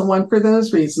fire someone for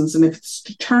those reasons. And if it's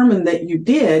determined that you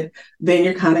did, then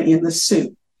you're kind of in the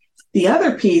suit. The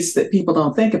other piece that people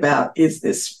don't think about is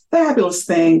this fabulous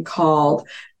thing called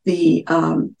the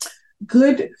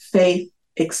good faith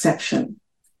exception,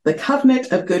 the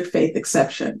covenant of good faith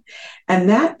exception. And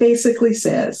that basically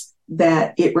says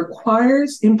that it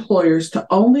requires employers to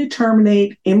only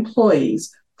terminate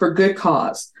employees for good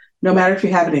cause, no matter if you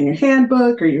have it in your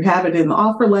handbook or you have it in the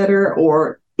offer letter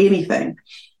or anything.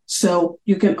 So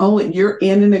you're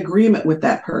in an agreement with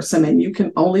that person and you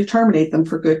can only terminate them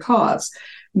for good cause.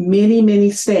 Many,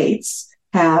 many states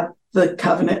have the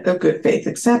covenant of good faith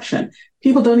exception.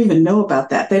 People don't even know about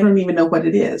that. They don't even know what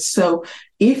it is. So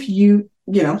if you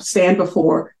stand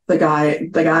before the guy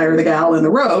or the gal in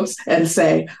the robes and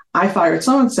say, I fired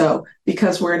so-and-so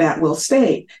because we're in at-will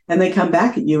state, and they come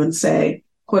back at you and say,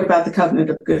 what about the covenant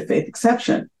of good faith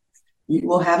exception? You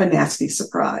will have a nasty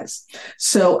surprise.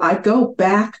 So I go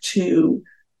back to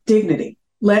dignity.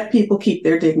 Let people keep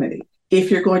their dignity.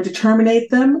 If you're going to terminate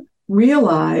them,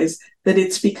 realize that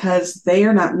it's because they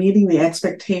are not meeting the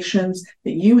expectations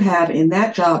that you have in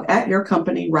that job at your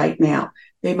company right now.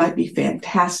 They might be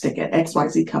fantastic at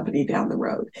XYZ company down the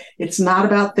road. It's not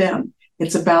about them.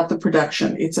 It's about the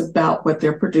production. It's about what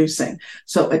they're producing.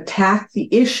 So attack the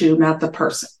issue, not the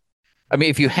person. I mean,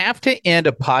 if you have to end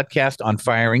a podcast on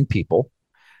firing people,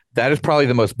 that is probably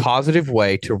the most positive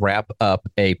way to wrap up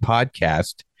a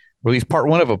podcast, or at least part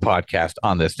one of a podcast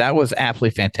on this. That was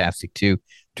absolutely fantastic too.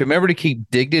 To remember to keep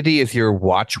dignity as your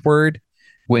watchword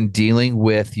when dealing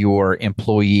with your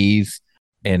employees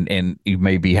and you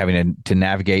may be having to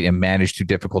navigate and manage through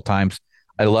difficult times.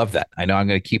 I love that. I know I'm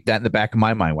going to keep that in the back of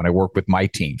my mind when I work with my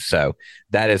team. So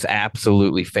that is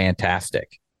absolutely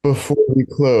fantastic. Before we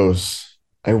close,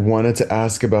 I wanted to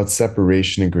ask about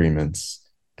separation agreements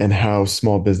and how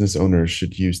small business owners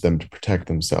should use them to protect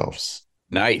themselves.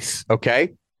 Nice.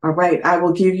 Okay. All right. I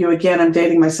will give you again, I'm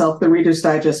dating myself, the Reader's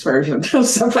Digest version of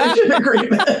separation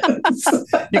agreements.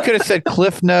 You could have said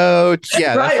Cliff Notes.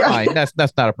 Yeah, that's fine. Right.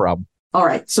 That's not a problem. All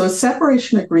right. So a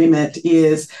separation agreement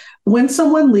is when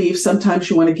someone leaves, sometimes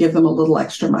you want to give them a little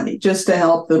extra money just to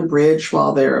help them bridge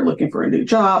while they're looking for a new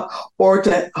job, or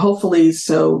to hopefully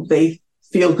so they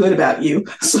feel good about you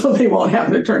so they won't have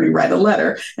an attorney write a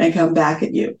letter and come back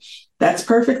at you. That's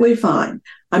perfectly fine.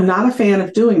 I'm not a fan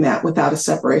of doing that without a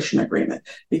separation agreement,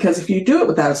 because if you do it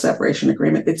without a separation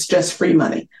agreement, it's just free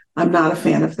money. I'm not a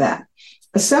fan of that.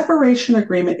 A separation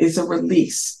agreement is a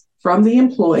release from the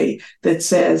employee that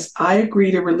says, I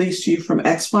agree to release you from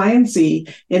X, Y, and Z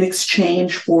in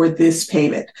exchange for this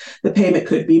payment. The payment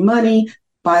could be money.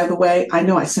 By the way, I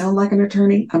know I sound like an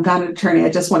attorney. I'm not an attorney. I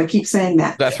just want to keep saying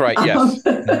that. That's right.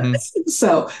 Yes.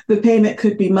 So the payment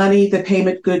could be money. The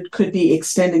payment could be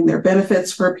extending their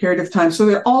benefits for a period of time. So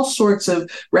there are all sorts of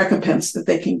recompense that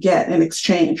they can get in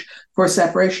exchange for a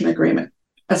separation agreement.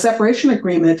 A separation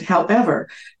agreement, however,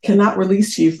 cannot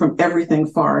release you from everything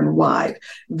far and wide.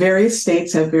 Various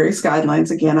states have various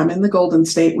guidelines. Again, I'm in the Golden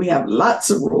State. We have lots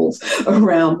of rules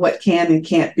around what can and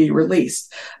can't be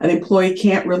released. An employee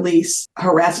can't release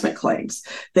harassment claims.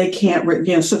 They can't,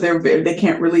 they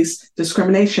can't release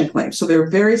discrimination claims. So there are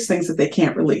various things that they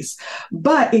can't release.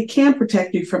 But it can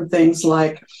protect you from things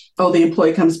like, the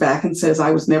employee comes back and says,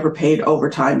 I was never paid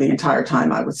overtime the entire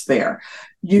time I was there.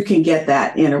 You can get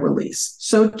that in a release.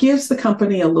 So it gives the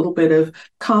company a little bit of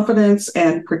confidence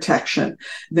and protection.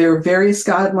 There are various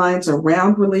guidelines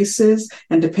around releases,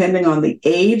 and depending on the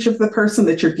age of the person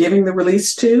that you're giving the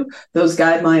release to, those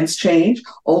guidelines change.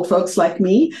 Old folks like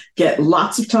me get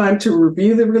lots of time to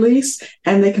review the release,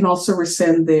 and they can also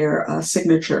rescind their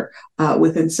signature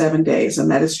within 7 days. And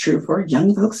that is true for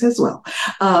young folks as well.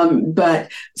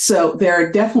 So there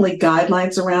are definitely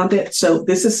guidelines around it. So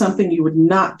this is something you would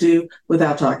not do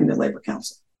without talking to labor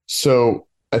counsel. So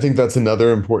I think that's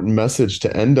another important message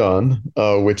to end on,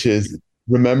 which is,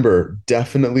 remember,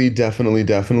 definitely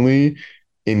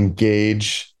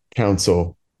engage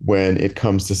counsel when it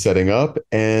comes to setting up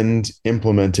and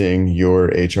implementing your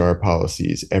HR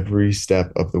policies every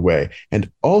step of the way.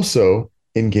 And also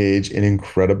engage an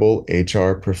incredible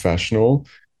HR professional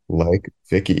like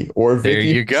Vicky or Vicky. There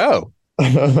you go.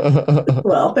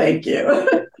 Well, thank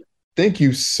you. Thank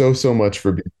you so much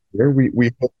for being here.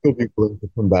 We hope you'll be willing to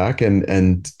come back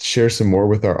and share some more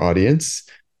with our audience.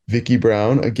 Vicky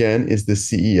Brown, again, is the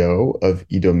CEO of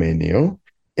eDomainio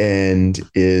and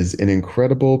is an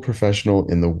incredible professional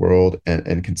in the world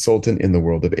and consultant in the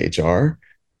world of HR.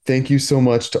 Thank you so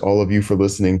much to all of you for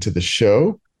listening to the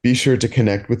show. Be sure to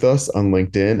connect with us on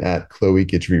LinkedIn at Chloe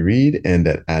Guidry Reed and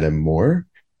at Adam Moore.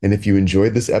 And if you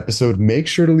enjoyed this episode, make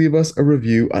sure to leave us a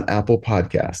review on Apple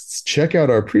Podcasts. Check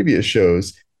out our previous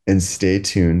shows and stay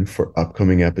tuned for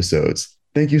upcoming episodes.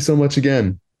 Thank you so much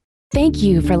again. Thank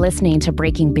you for listening to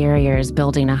Breaking Barriers,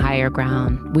 Building a Higher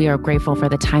Ground. We are grateful for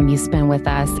the time you spend with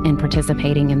us and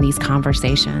participating in these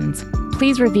conversations.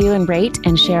 Please review and rate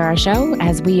and share our show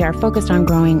as we are focused on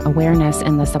growing awareness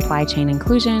in the supply chain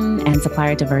inclusion and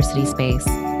supplier diversity space.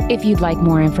 If you'd like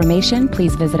more information,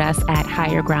 please visit us at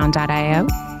higherground.io.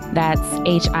 That's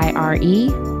HIRE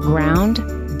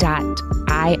ground.io.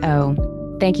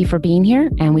 Thank you for being here,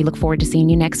 and we look forward to seeing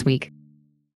you next week.